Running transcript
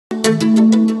Dear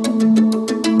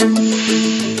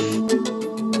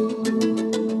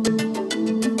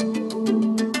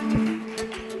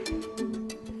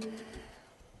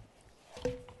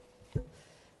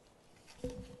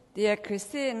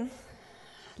Christine,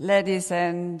 ladies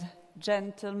and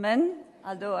gentlemen,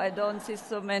 although I don't see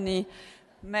so many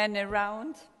men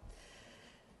around,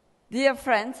 dear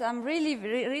friends, I'm really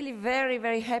very,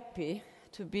 very happy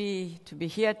to be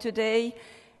here today,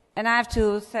 and I have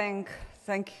to thank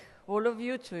all of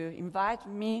you to invite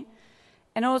me,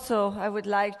 and also I would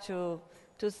like to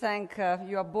thank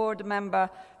your board member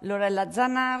Lorella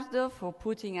Zanardo for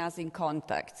putting us in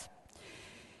contact.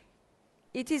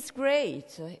 It is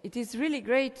great. It is really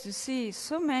great to see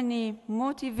so many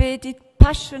motivated,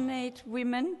 passionate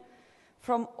women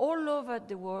from all over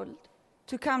the world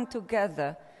to come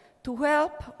together to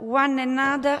help one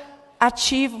another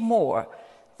achieve more.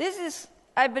 This is,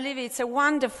 I believe, it's a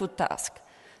wonderful task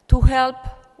to help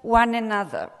one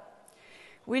another.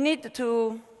 We need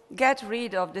to get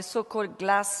rid of the so-called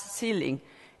glass ceiling,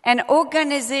 and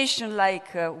organizations like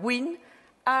WIN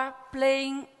are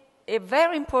playing a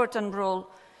very important role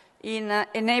in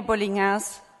enabling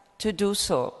us to do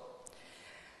so.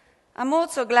 I'm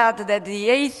also glad that the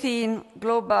 18th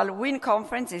Global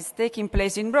WINConference is taking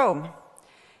place in Rome,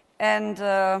 and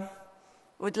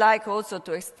would like also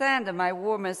to extend my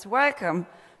warmest welcome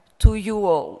to you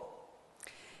all.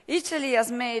 Italy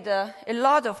has made a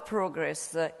lot of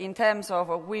progress in terms of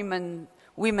women's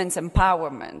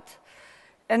empowerment,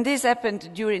 and this happened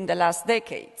during the last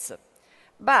decades.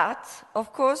 But,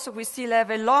 of course, we still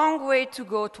have a long way to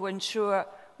go to ensure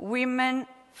women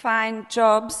find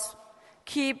jobs,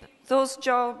 keep those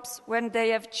jobs when they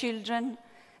have children,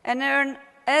 and earn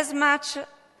as much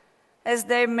as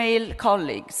their male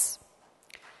colleagues.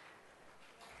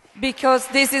 Because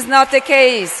this is not the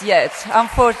case yet,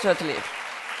 unfortunately.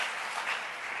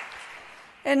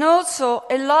 And also,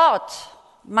 a lot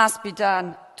must be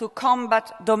done to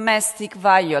combat domestic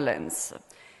violence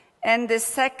and the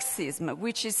sexism,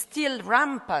 which is still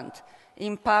rampant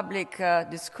in public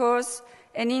discourse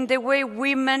and in the way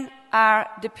women are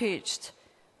depicted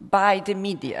by the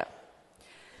media.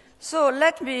 So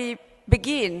let me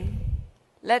begin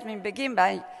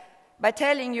by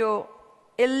telling you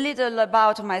a little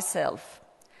about myself.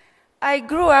 I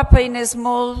grew up in a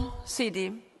small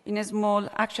city, in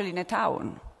a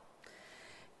town,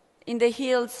 in the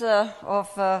hills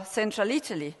of central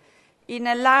Italy, in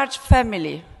a large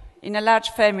family.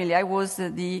 I was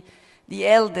the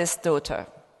eldest daughter.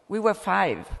 We were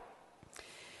 5.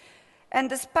 And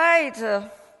despite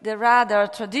the rather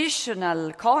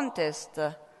traditional context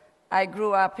I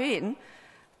grew up in,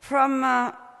 from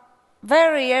a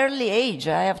very early age,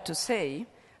 I have to say,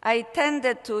 I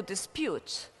tended to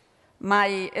dispute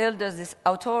my elders'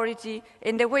 authority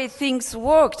and the way things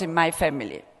worked in my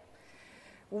family.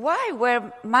 Why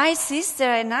were my sister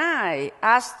and I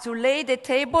asked to lay the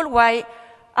table while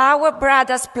our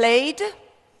brothers played?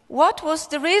 What was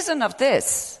the reason of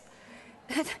this?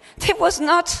 There was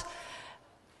not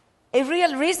a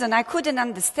real reason. I couldn't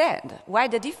understand why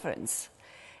the difference.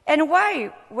 And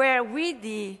why were we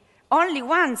the only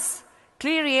ones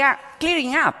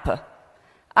clearing up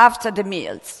after the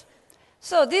meals?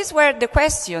 So these were the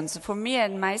questions for me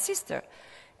and my sister.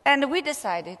 And we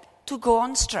decided to go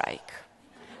on strike.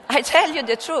 I tell you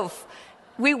the truth,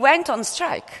 we went on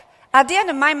strike. At the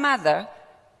end, my mother,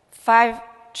 5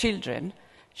 children,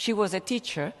 she was a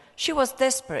teacher, she was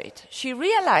desperate. She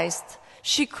realized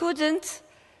she couldn't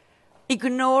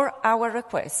ignore our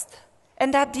request.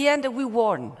 And at the end, we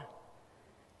won.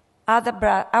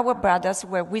 Our brothers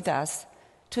were with us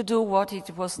to do what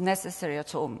it was necessary at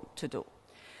home to do.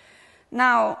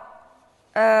 Now,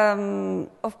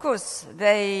 of course,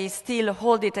 they still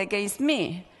hold it against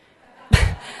me.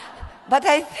 But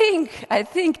I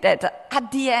think that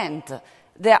at the end,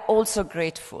 they are also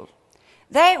grateful.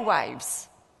 Their wives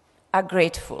are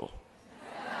grateful.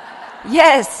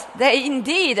 Yes, they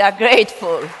indeed are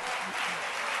grateful.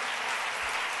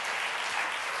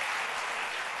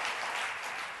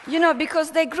 You know,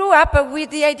 because they grew up with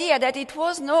the idea that it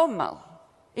was normal.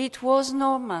 It was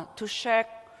normal to share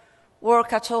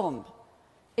work at home.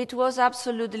 It was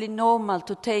absolutely normal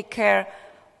to take care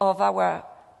of our,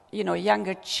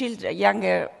 younger children,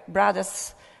 younger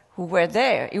brothers who were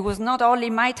there. It was not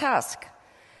only my task.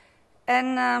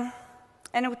 And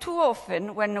too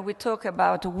often, when we talk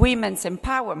about women's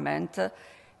empowerment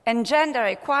and gender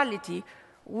equality,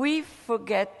 we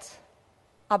forget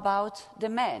about the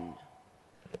men.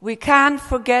 We can't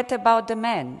forget about the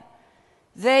men.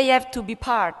 They have to be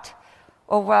part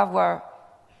of our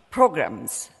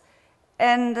programs.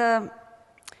 And,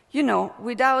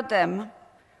 without them,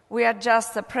 we are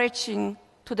just preaching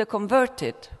to the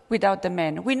converted without the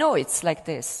men. We know it's like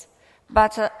this.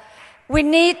 But we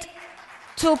need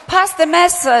to pass the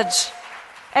message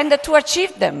and to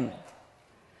achieve them.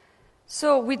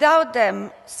 So without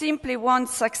them, simply won't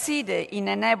succeed in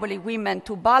enabling women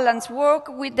to balance work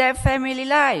with their family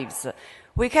lives.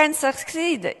 We can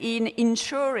succeed in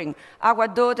ensuring our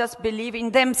daughters believe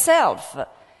in themselves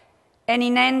and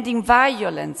in ending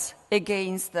violence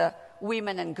against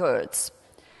women and girls.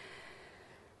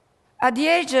 At the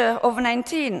age of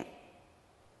 19,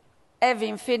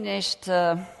 having finished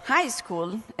high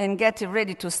school and getting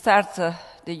ready to start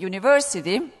the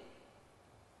university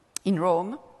in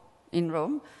Rome,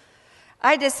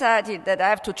 I decided that I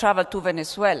have to travel to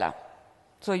Venezuela.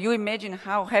 So you imagine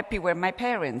how happy were my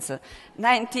parents.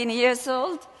 19 years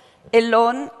old,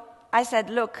 alone. I said,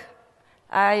 look,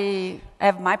 I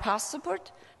have my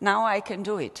passport, now I can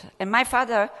do it. And my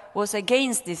father was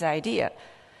against this idea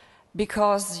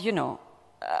because,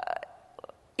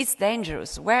 it's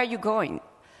dangerous. Where are you going?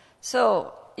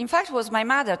 So, in fact, it was my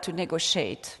mother to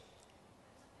negotiate.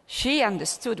 She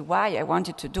understood why I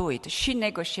wanted to do it. She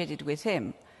negotiated with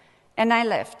him. And I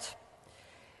left.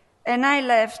 And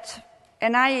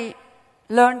I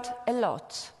learned a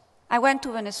lot. I went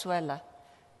to Venezuela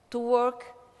to work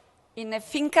in a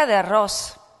finca de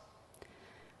arroz,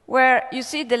 where you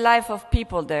see the life of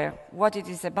people there, what it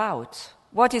is about,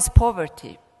 what is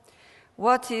poverty,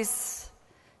 what is,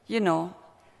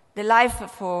 the life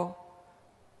for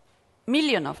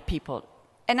millions of people.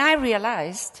 And I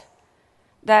realized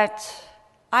that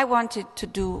I wanted to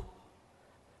do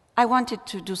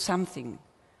something.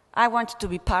 I wanted to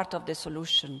be part of the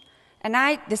solution. And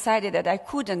I decided that I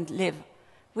couldn't live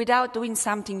without doing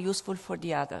something useful for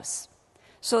the others.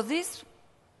 So this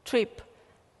trip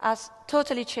has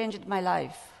totally changed my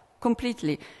life,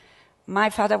 completely. My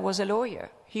father was a lawyer.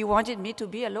 He wanted me to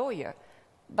be a lawyer.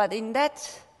 But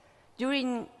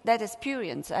during that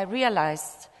experience, I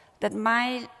realized that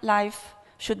my life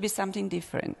should be something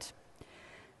different.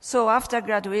 So after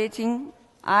graduating,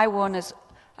 I won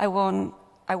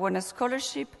a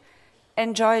scholarship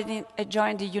and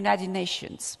joined the United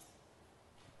Nations.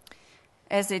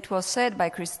 As it was said by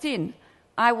Christine,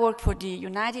 I worked for the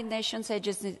United Nations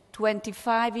Agency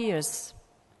 25 years.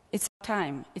 It's a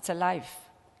time, it's a life,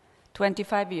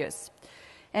 25 years.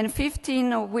 And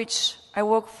 15 of which I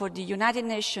worked for the United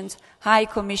Nations High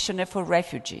Commissioner for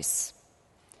Refugees.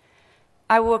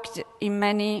 I worked in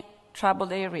many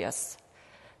troubled areas.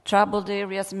 Troubled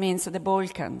areas means the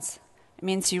Balkans,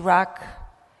 means Iraq,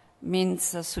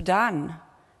 means Sudan,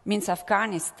 means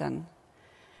Afghanistan.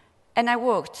 And I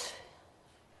worked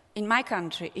in my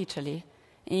country, Italy,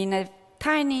 in a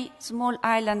tiny, small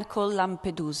island called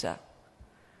Lampedusa,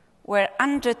 where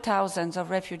 100,000 of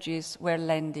refugees were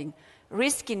landing,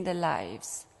 risking their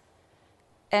lives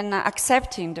and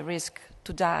accepting the risk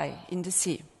to die in the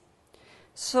sea.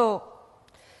 So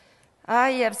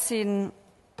I have seen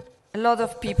a lot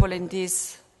of people in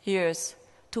these years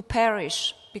to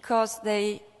perish because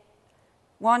they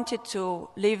wanted to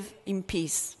live in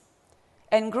peace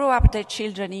and grow up their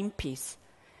children in peace.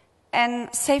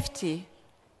 And safety,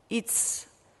 it's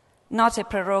not a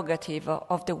prerogative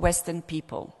of the Western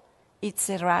people. It's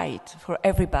a right for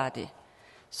everybody.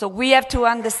 So we have to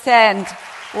understand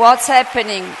what's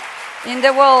happening in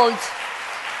the world.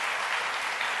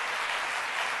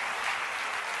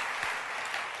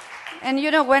 And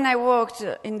when I worked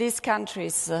in these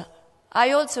countries,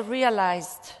 I also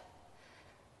realized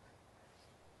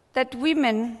that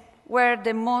women were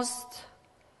the most,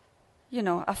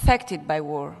 affected by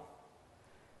war.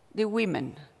 The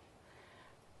women.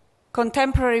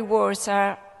 Contemporary wars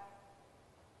are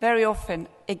very often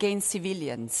against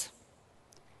civilians.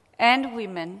 And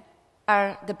women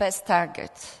are the best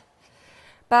target.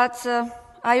 But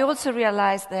I also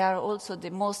realized they are also the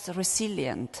most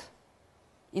resilient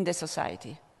in the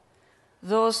society.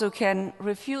 Those who can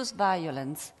refuse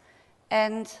violence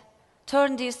and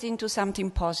turn this into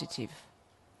something positive.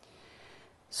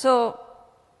 So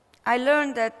I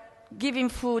learned that giving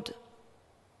food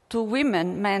to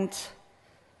women meant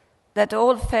that the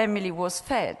whole family was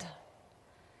fed.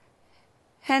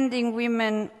 Handing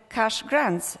women cash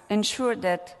grants ensured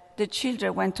that the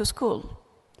children went to school.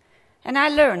 And I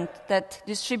learned that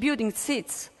distributing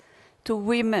seeds to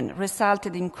women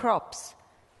resulted in crops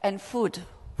and food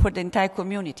for the entire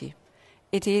community.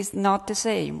 It is not the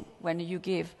same when you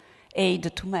give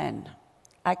aid to men.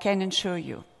 I can assure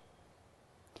you.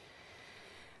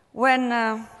 When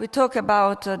we talk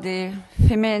about the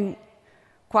feminine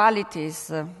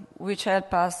qualities which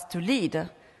help us to lead,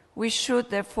 we should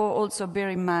therefore also bear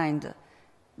in mind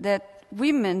that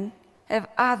women have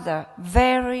other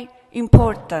very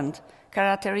important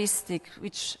characteristics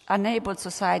which enable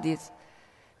societies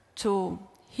to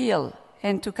heal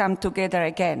and to come together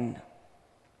again.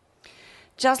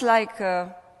 Just like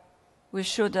we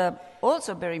should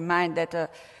also bear in mind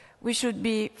that we should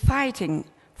be fighting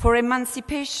for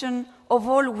emancipation of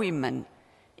all women,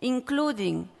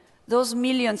 including those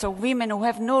millions of women who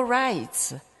have no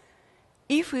rights.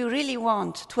 If we really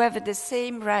want to have the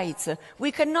same rights,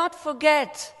 we cannot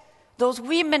forget those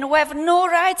women who have no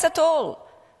rights at all.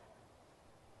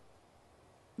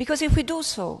 Because if we do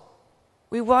so,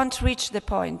 we won't reach the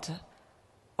point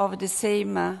of the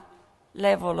same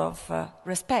level of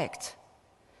respect.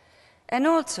 And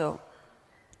also,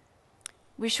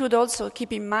 we should also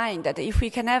keep in mind that if we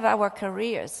can have our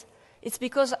careers, it's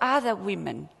because other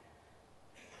women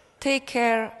take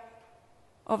care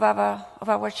of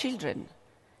our children,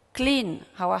 clean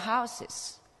our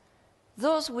houses.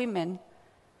 Those women,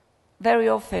 very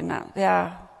often, they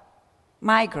are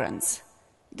migrants.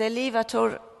 They leave at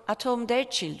home their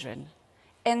children,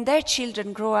 and their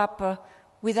children grow up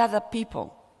with other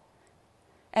people.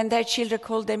 And their children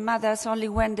call their mothers only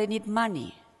when they need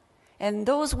money. And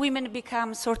those women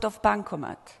become sort of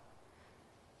bancomat,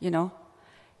 you know.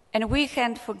 And we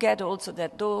can't forget also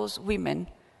that those women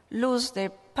lose their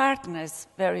partners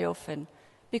very often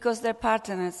because their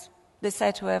partners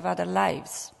decide to have other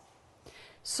lives.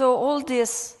 So all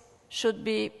this should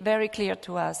be very clear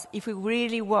to us. If we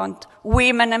really want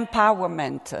women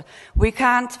empowerment, we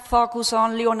can't focus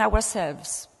only on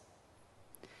ourselves.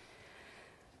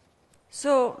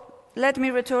 So let me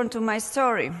return to my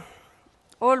story.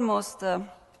 Almost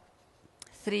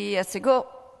 3 years ago,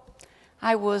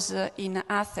 I was in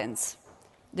Athens,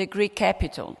 the Greek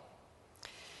capital.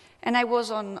 And I was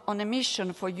on a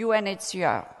mission for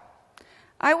UNHCR.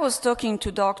 I was talking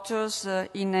to doctors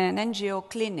in an NGO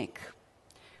clinic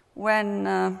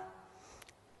when,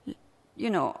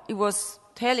 he was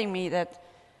telling me that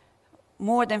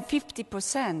more than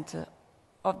 50%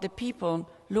 of the people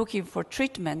looking for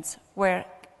treatments were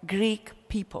Greek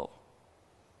people.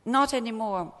 Not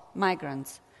anymore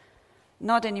migrants,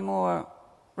 not anymore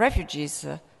refugees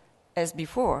as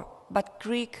before, but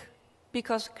Greek,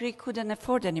 because Greek couldn't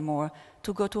afford anymore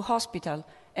to go to hospital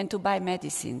and to buy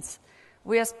medicines.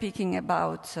 We are speaking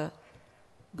about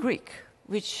Greek,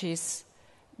 which is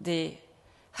the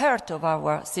heart of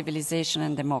our civilization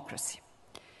and democracy.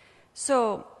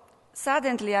 So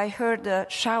suddenly I heard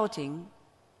shouting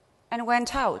and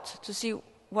went out to see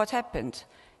what happened.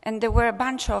 And there were a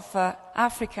bunch of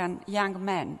African young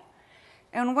men.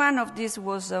 And one of these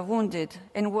was wounded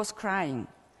and was crying,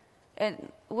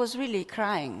 and was really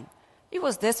crying. He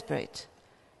was desperate.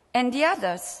 And the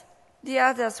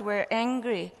others were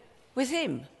angry with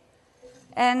him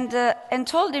and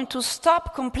told him to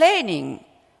stop complaining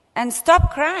and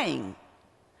stop crying.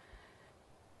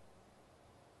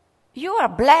 You are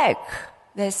black,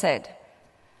 they said.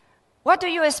 What do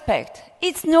you expect?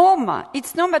 It's normal.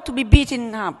 It's normal to be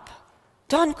beaten up.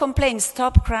 Don't complain.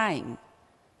 Stop crying.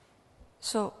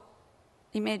 So,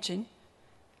 imagine,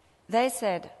 they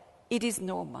said, it is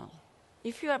normal.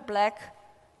 If you are black,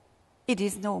 it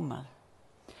is normal.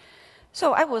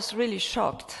 So I was really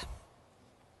shocked.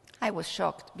 I was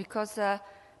shocked because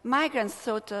migrants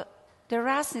thought the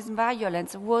racism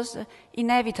violence was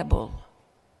inevitable.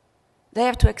 They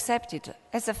have to accept it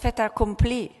as a fait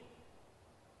accompli.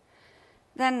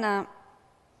 Then,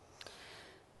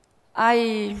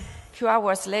 a few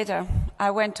hours later, I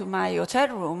went to my hotel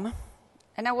room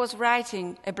and I was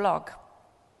writing a blog.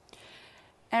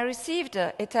 I received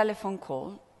a telephone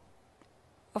call.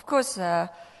 Of course, I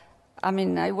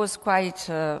was quite,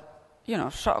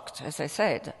 shocked, as I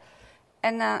said.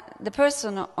 And the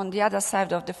person on the other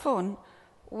side of the phone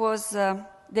was the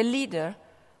leader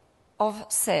of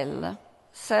SEL.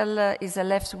 SEL is a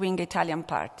left-wing Italian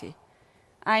party.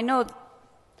 I know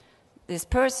this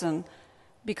person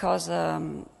because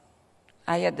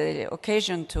I had the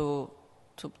occasion to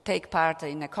take part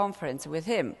in a conference with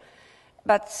him.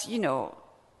 But,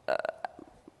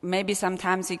 maybe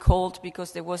sometimes he called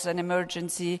because there was an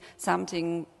emergency,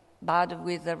 something bad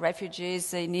with the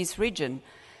refugees in his region.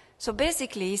 So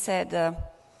basically he said,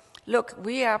 look,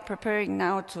 we are preparing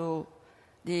now to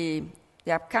the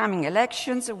upcoming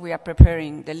elections, we are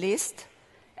preparing the list,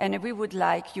 and we would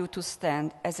like you to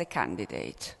stand as a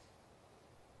candidate.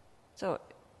 So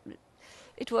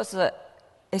it was a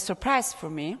surprise for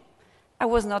me. I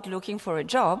was not looking for a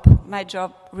job. My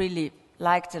job really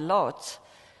liked a lot.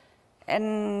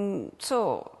 And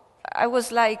so I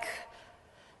was like,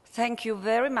 thank you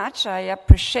very much, I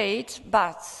appreciate,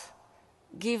 but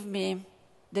give me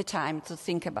the time to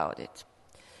think about it.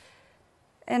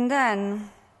 And then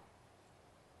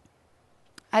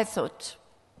I thought,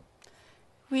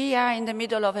 we are in the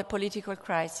middle of a political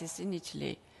crisis in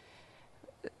Italy.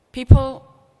 People,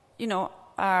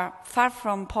 are far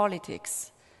from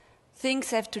politics.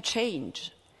 Things have to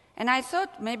change. And I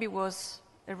thought maybe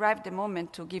arrived the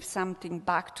moment to give something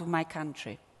back to my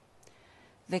country.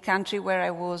 The country where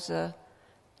I was,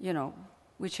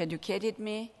 which educated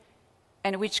me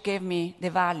and which gave me the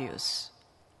values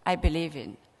I believe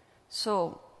in.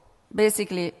 So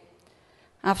basically,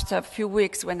 after a few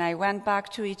weeks when I went back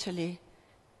to Italy,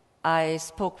 I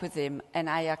spoke with him and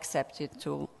I accepted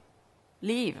to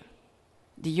leave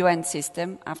the UN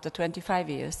system after 25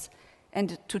 years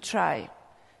and to try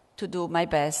to do my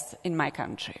best in my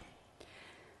country.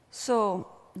 So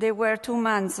there were 2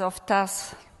 months of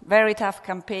very tough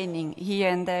campaigning here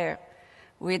and there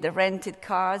with rented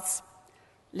cars,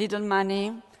 little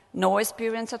money, no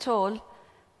experience at all,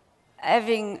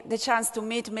 having the chance to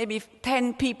meet maybe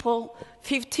 10 people,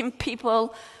 15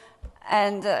 people,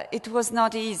 and it was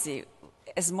not easy.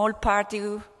 A small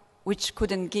party which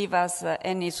couldn't give us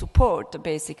any support,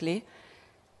 basically.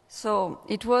 So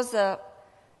it was an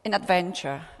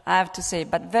adventure, I have to say,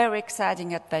 but very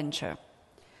exciting adventure.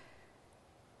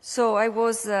 So I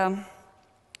was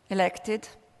elected.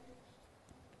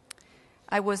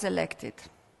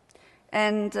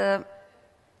 And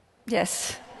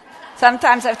yes,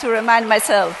 sometimes I have to remind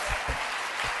myself.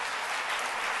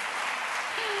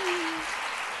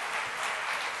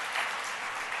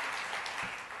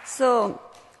 So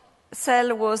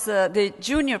Cell was the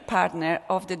junior partner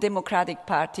of the Democratic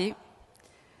Party,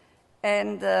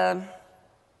 and there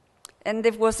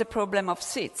was a problem of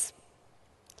seats.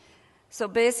 So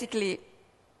basically,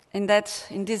 in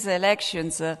these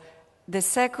elections, the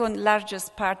second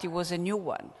largest party was a new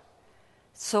one,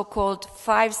 so-called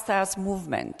Five Stars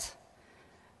Movement,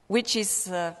 which is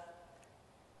a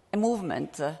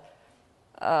movement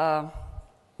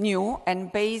new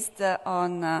and based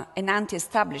on an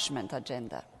anti-establishment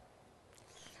agenda.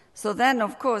 So then,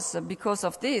 of course, because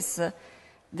of this,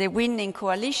 the winning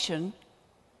coalition,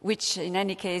 which in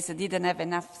any case didn't have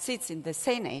enough seats in the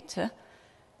Senate,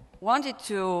 wanted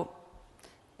to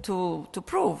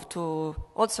prove, to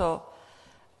also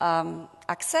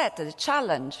accept the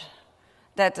challenge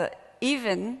that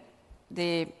even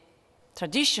the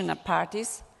traditional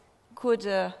parties could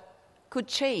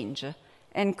change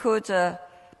and could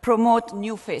promote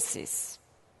new faces.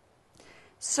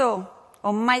 So,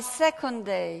 on my second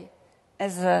day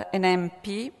as an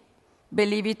MP,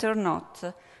 believe it or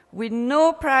not, with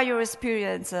no prior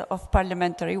experience of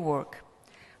parliamentary work,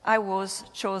 I was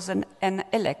chosen and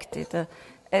elected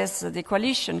as the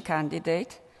coalition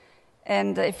candidate,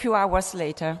 and a few hours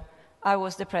later, I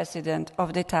was the president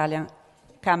of the Italian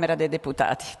Camera dei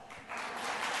Deputati.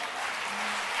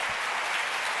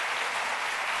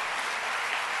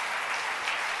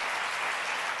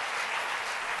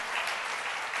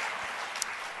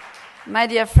 My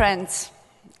dear friends,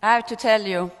 I have to tell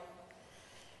you,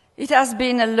 it has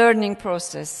been a learning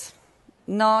process,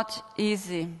 not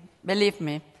easy, believe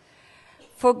me,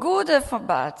 for good or for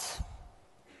bad.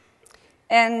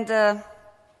 And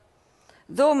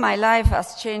though my life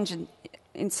has changed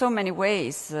in so many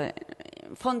ways,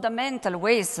 fundamental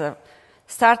ways,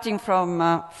 starting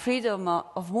from freedom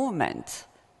of movement,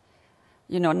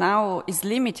 now is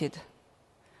limited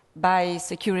by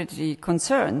security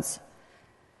concerns.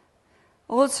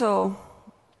 Also,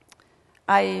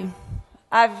 I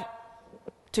have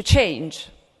to change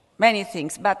many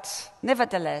things, but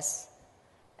nevertheless,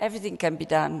 everything can be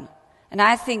done. And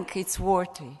I think it's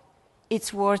worthy.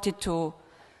 It's worthy to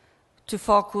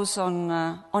focus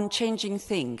on changing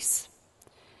things.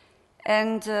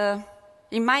 And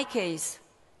in my case,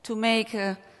 to make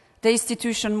the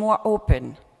institution more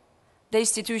open, the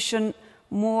institution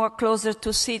more closer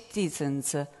to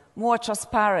citizens, more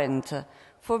transparent.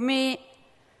 For me,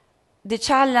 the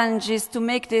challenge is to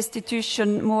make the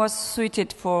institution more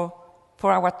suited for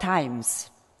our times.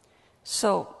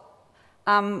 So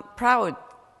I'm proud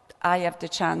I have the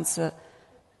chance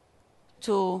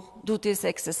to do this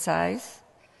exercise.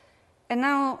 And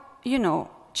now,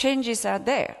 changes are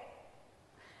there.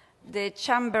 The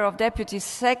Chamber of Deputies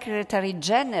Secretary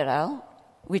General,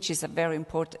 which is very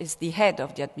important, is the head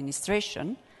of the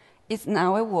administration, is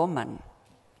now a woman.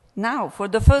 Now, for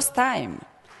the first time.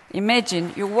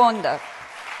 Imagine, you wonder.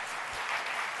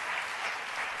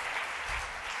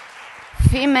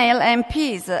 Female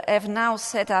MPs have now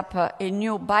set up a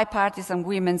new bipartisan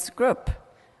women's group,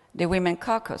 the Women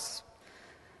Caucus,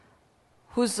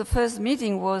 whose first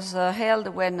meeting was held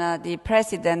when the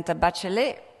President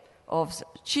Bachelet of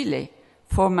Chile,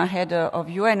 former head of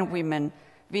UN Women,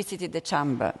 visited the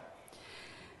chamber.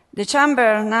 The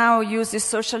chamber now uses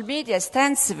social media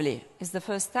extensively. It's the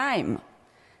first time.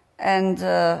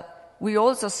 And we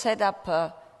also set up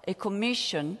a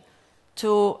commission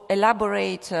to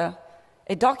elaborate a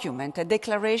document, a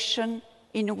declaration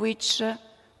in which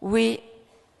we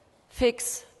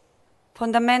fix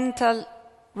fundamental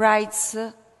rights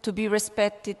to be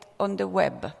respected on the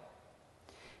web.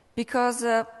 Because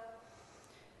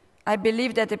I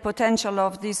believe that the potential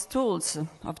of these tools,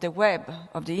 of the web,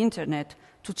 of the internet,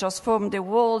 to transform the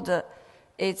world,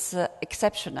 it's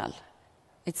exceptional.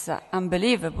 It's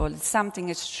unbelievable. It's something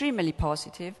extremely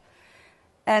positive.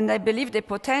 And I believe the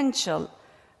potential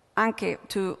anche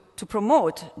to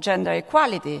promote gender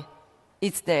equality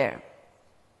is there.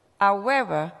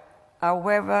 However,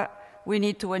 we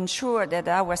need to ensure that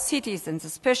our citizens,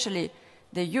 especially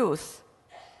the youth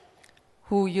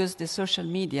who use the social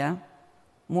media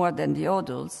more than the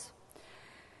adults,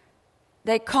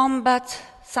 they combat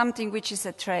something which is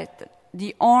a threat,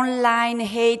 the online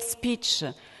hate speech.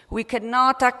 We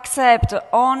cannot accept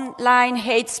online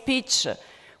hate speech.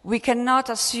 We cannot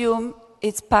assume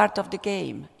it's part of the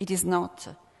game. It is not.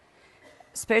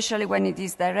 Especially when it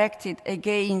is directed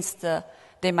against the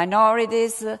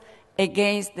minorities,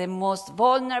 against the most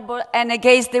vulnerable, and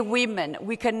against the women.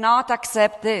 We cannot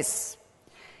accept this.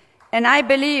 And I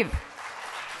believe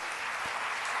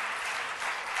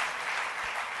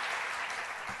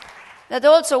that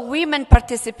also women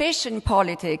participation in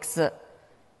politics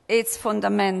is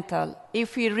fundamental.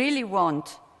 If we really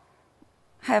want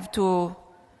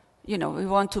we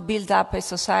want to build up a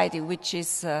society which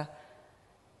is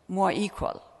more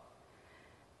equal.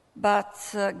 But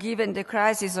given the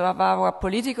crisis of our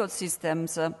political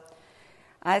systems,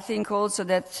 I think also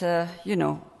that,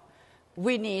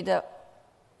 we need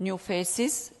new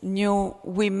faces, new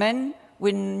women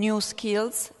with new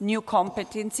skills, new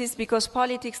competencies, because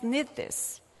politics need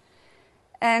this.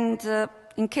 And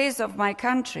in case of my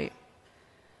country,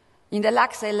 in the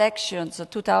last elections of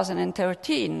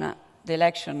 2013, the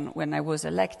election when I was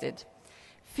elected,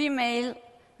 female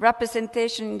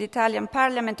representation in the Italian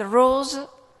parliament rose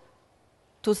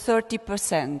to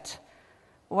 30%,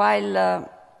 while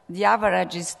the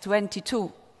average is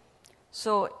 22%.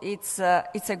 So it's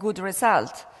a good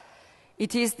result.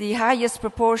 It is the highest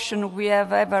proportion we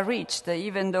have ever reached,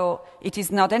 even though it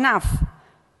is not enough.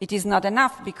 It is not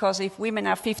enough because if women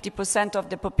are 50% of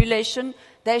the population,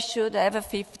 they should have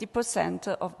 50%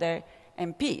 of their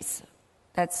MPs.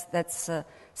 That's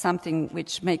something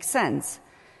which makes sense.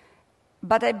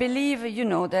 But I believe,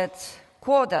 that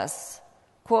quotas,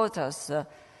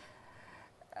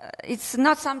 it's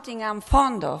not something I'm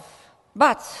fond of.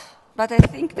 But I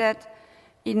think that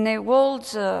in a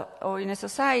world or in a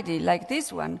society like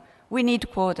this one, we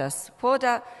need quotas.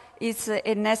 Quota is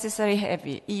a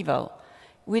necessary evil.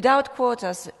 Without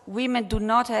quotas, women do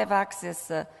not have access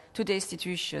to the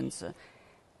institutions.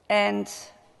 And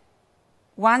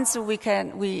once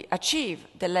we achieve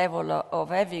the level of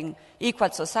having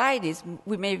equal societies,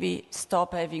 we maybe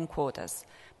stop having quotas.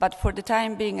 But for the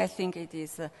time being, I think it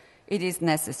is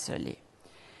necessary.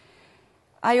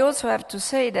 I also have to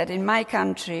say that in my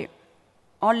country,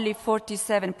 only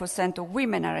 47% of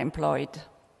women are employed.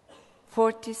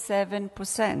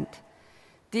 47%.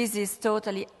 This is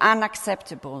totally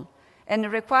unacceptable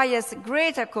and requires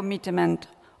greater commitment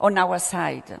on our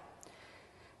side.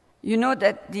 You know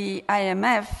that the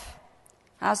IMF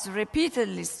has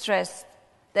repeatedly stressed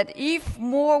that if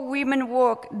more women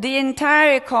work, the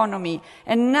entire economy,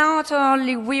 and not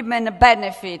only women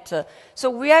benefit. So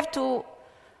we have to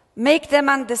make them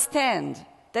understand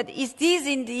that it is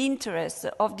in the interest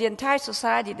of the entire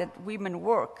society that women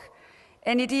work.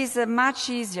 And it is much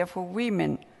easier for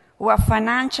women who are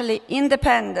financially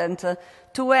independent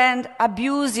to end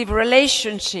abusive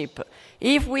relationship.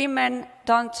 If women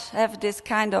don't have this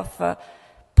kind of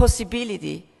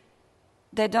possibility,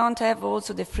 they don't have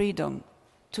also the freedom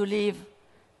to leave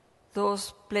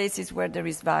those places where there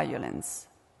is violence.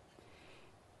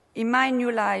 In my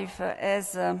new life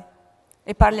as a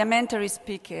parliamentary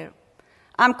speaker,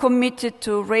 I'm committed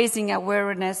to raising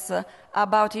awareness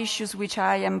about issues which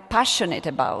I am passionate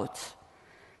about.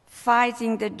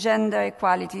 Fighting the gender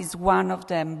equality is one of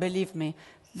them, believe me.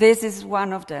 This is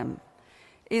one of them.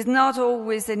 It's not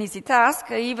always an easy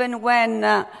task, even when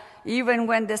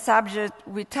the subject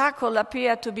we tackle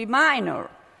appear to be minor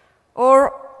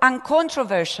or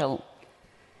uncontroversial.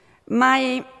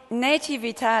 My native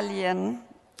Italian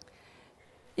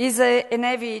is an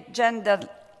heavy gendered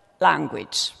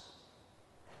language.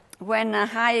 When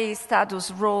high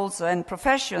status roles and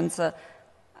professions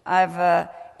have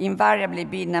invariably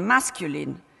been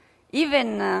masculine,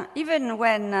 even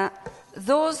when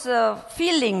those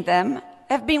filling them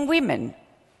have been women.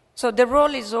 So the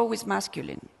role is always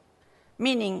masculine,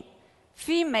 meaning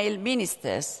female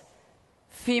ministers,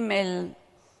 female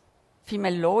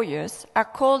lawyers are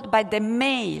called by the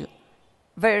male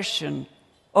version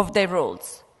of their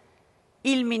roles.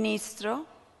 Il ministro,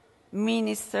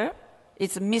 minister,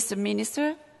 it's Mr.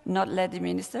 Minister, not Lady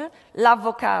Minister.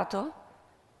 L'avvocato,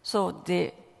 so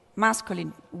the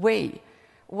masculine way.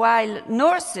 While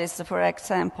nurses, for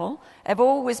example, have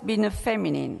always been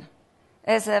feminine,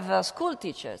 as have school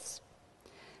teachers.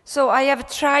 So I have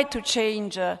tried to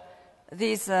change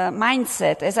this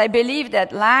mindset, as I believe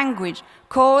that language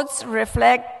codes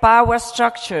reflect power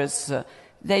structures.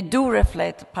 They do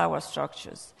reflect power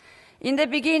structures. In the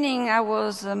beginning, I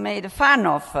was made fun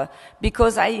of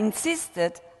because I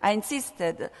insisted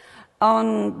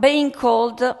on being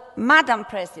called Madam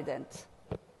President.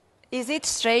 Is it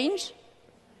strange?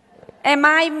 Am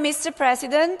I Mr.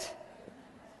 President?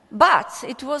 But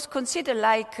it was considered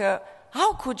like,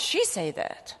 how could she say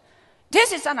that?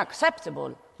 This is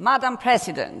unacceptable, Madam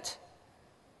President.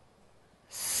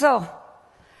 So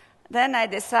then I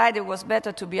decided it was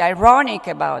better to be ironic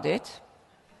about it.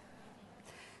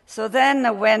 So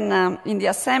then when in the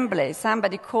assembly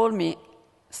somebody called me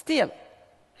still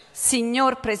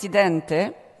Signor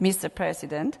Presidente, Mr.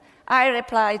 President, I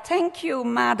replied, thank you,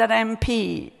 Madam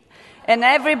MP. And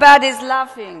everybody's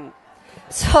laughing.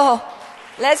 So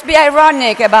let's be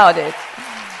ironic about it.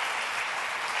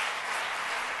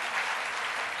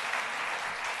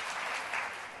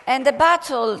 And the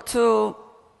battle to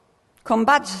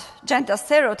combat gender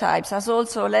stereotypes has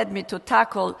also led me to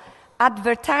tackle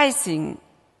advertising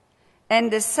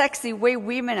and the sexy way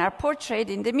women are portrayed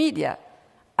in the media,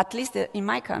 at least in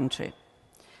my country.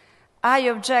 I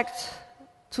object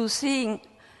to seeing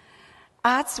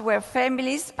ads where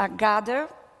families are gathered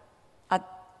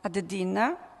at the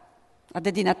dinner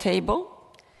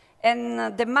table,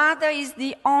 and the mother is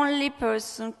the only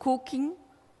person cooking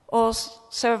or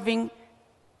serving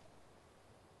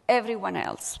everyone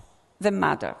else, the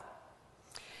mother.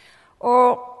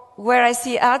 Or where I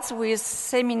see ads with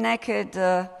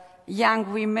semi-naked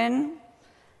young women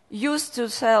used to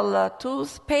sell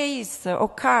toothpaste or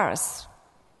cars.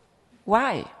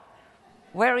 Why?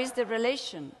 Where is the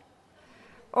relation?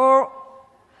 Or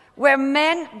where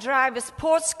men drive a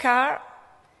sports car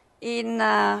in,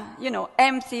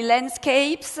 empty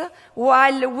landscapes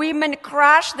while women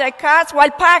crash their cars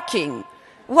while parking.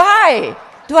 Why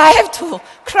do I have to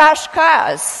crash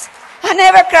cars? I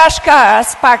never crash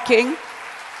cars parking.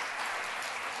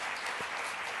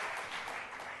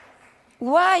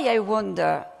 Why, I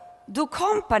wonder, do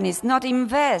companies not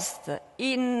invest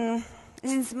in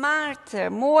smarter,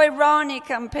 more ironic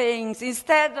campaigns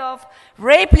instead of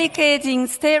replicating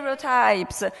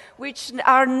stereotypes which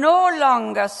are no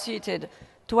longer suited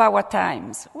to our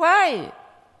times? Why?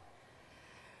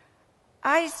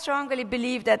 I strongly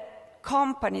believe that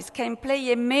companies can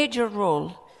play a major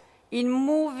role in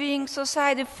moving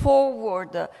society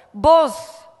forward,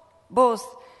 both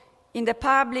in the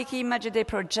public image they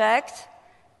project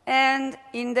and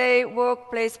in their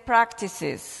workplace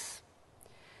practices.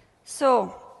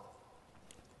 So,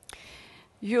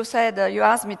 you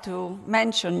asked me to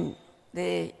mention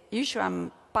the issue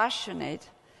I'm passionate.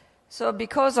 So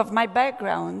because of my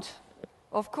background,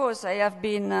 of course, I have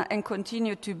been and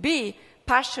continue to be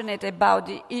passionate about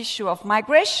the issue of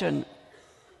migration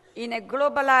in a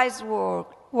globalized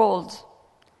world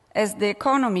as the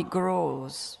economy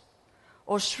grows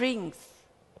or shrinks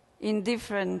in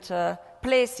different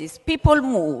places. People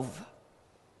move.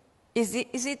 Is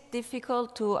it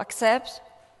difficult to accept?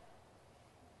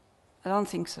 I don't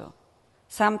think so.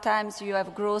 Sometimes you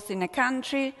have growth in a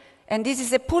country, and this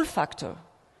is a pull factor.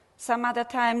 Some other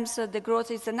times the growth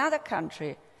is another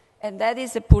country, and that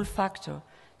is a pull factor.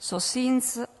 So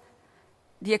since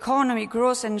the economy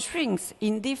grows and shrinks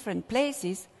in different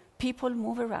places, people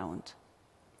move around.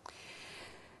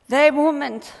 Their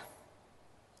movement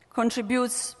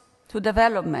contributes to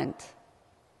development,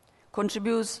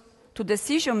 contributes to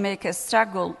decision-makers'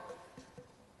 struggle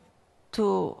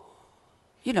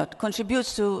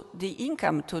contributes to the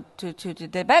income, to the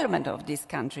development of these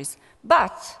countries.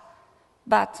 But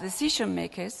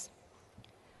decision-makers,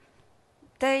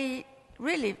 they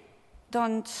really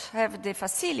don't have the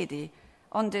facility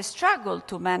on the struggle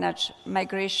to manage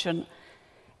migration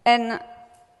and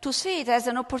to see it as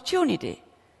an opportunity.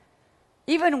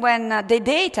 Even when the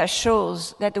data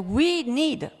shows that we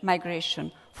need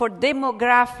migration for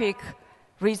demographic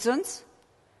reasons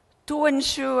to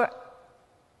ensure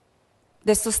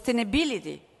the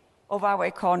sustainability of our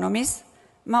economies,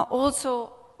 but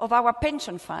also of our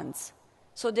pension funds.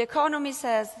 So the economy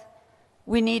says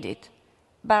We need it.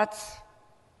 But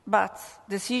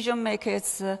decision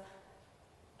makers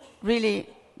really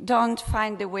don't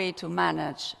find a way to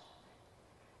manage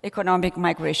economic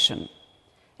migration.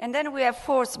 And then we have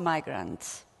forced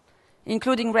migrants,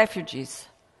 including refugees,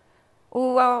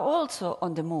 who are also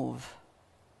on the move.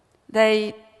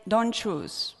 They don't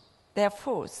choose. They are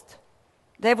forced.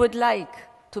 They would like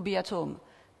to be at home.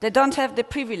 They don't have the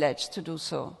privilege to do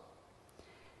so.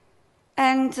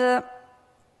 And they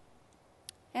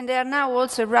are now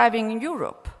also arriving in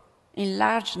Europe in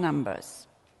large numbers,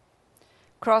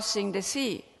 crossing the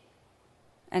sea.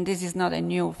 And this is not a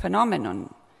new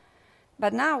phenomenon.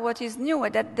 But now what is new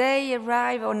is that they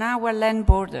arrive on our land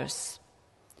borders.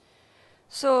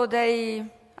 So they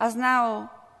has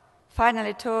now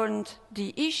finally turned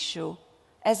the issue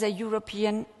as a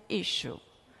European issue.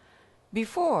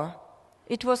 Before,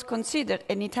 it was considered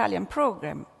an Italian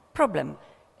problem,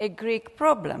 a Greek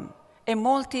problem, a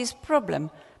Maltese problem,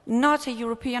 not a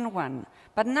European one.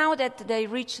 But now that they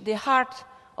reach the heart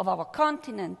of our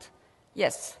continent,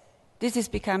 yes, this is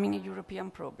becoming a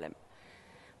European problem.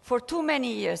 For too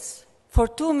many years,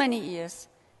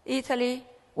 Italy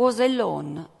was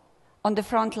alone on the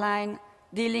front line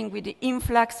dealing with the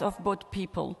influx of both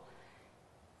people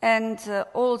and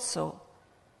also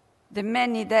the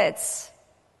many deaths,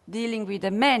 dealing with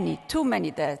the too many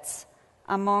deaths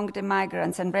among the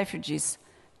migrants and refugees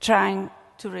trying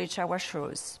to reach our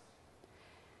shores.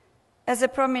 As a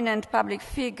prominent public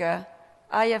figure,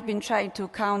 I have been trying to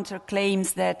counter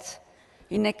claims that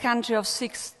in a country of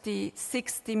 60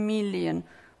 million,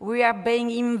 we are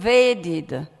being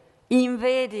invaded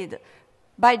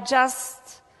by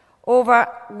just over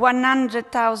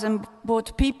 100,000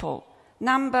 boat people.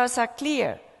 Numbers are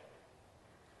clear.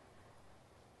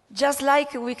 Just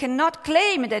like we cannot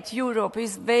claim that Europe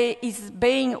is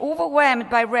being overwhelmed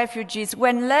by refugees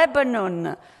when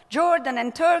Lebanon, Jordan,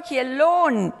 and Turkey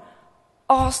alone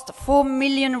host 4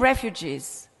 million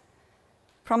refugees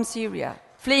from Syria,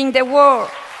 fleeing the war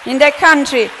in their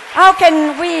country. How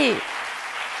can we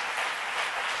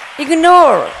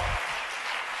ignore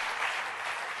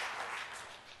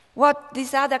what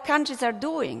these other countries are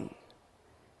doing?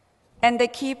 And they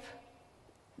keep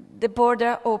the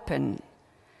border open.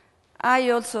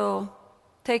 I also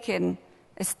taken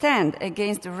a stand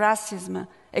against racism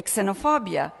and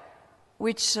xenophobia,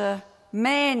 which too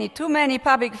many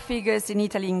public figures in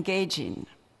Italy engage in.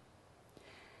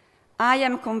 I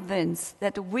am convinced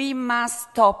that we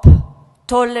must stop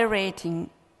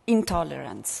tolerating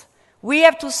intolerance. We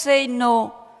have to say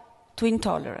no to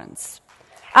intolerance.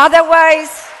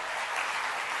 Otherwise,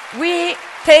 we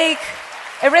take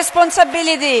a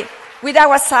responsibility with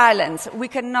our silence. We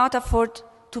cannot afford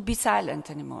to be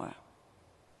silent anymore.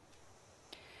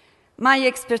 My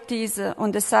expertise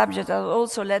on the subject has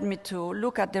also led me to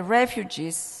look at the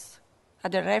refugee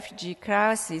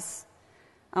crisis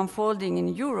unfolding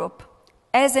in Europe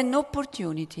as an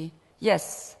opportunity.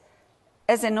 Yes,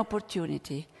 as an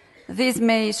opportunity. This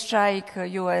may strike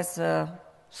you as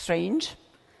strange,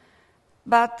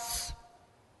 but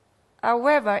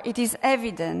however, it is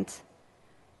evident,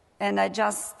 and I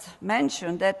just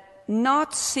mentioned that no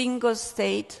single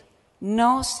state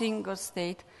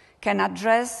can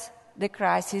address the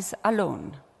crisis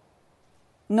alone.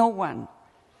 No one.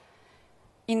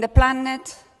 In the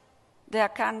planet, there are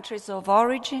countries of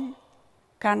origin,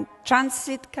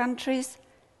 transit countries,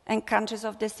 and countries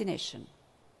of destination.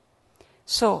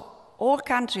 So, all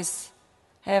countries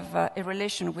have a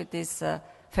relation with this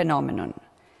phenomenon.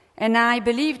 And I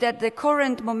believe that the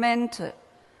current moment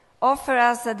offers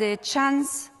us the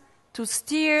chance to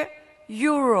steer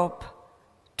Europe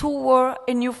toward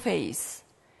a new phase.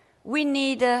 We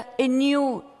need a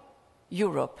new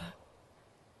Europe,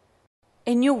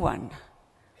 a new one.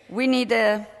 We need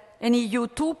an EU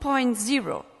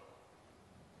 2.0,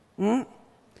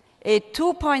 a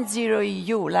 2.0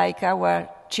 EU, like our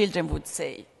children would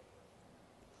say.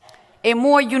 A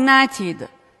more united,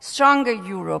 stronger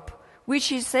Europe,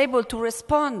 which is able to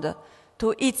respond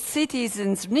to its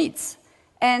citizens' needs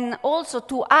and also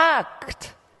to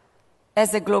act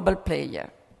as a global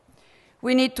player.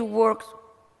 We need to work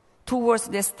towards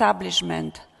the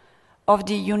establishment of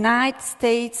the United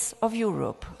States of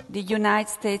Europe, the United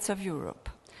States of Europe.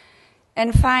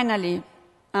 And finally,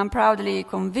 I'm proudly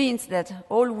convinced that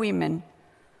all women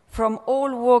from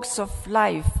all walks of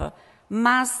life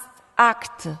must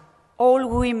act. All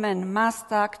women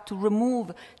must act to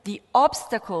remove the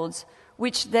obstacles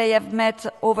which they have met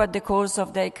over the course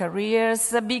of their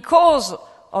careers because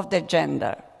of their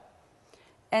gender.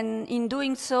 And in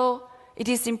doing so, it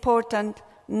is important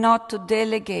not to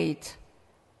delegate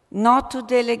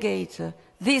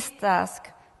this task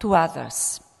to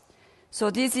others.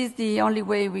 So this is the only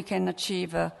way we can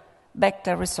achieve a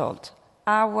better result.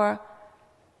 Our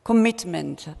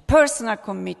commitment, personal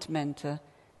commitment,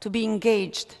 to be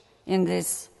engaged in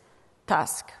this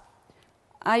task.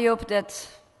 I hope that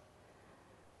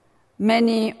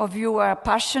many of you are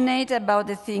passionate about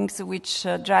the things which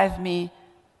drive me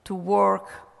to work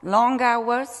long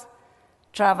hours,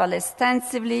 travel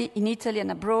extensively in Italy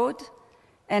and abroad,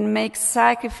 and make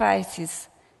sacrifices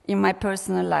in my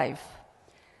personal life.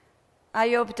 I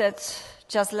hope that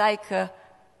just like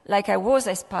I was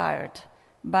inspired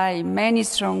by many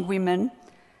strong women,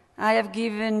 I have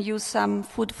given you some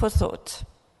food for thought.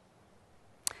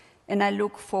 And I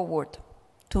look forward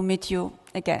to meet you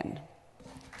again.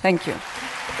 Thank you.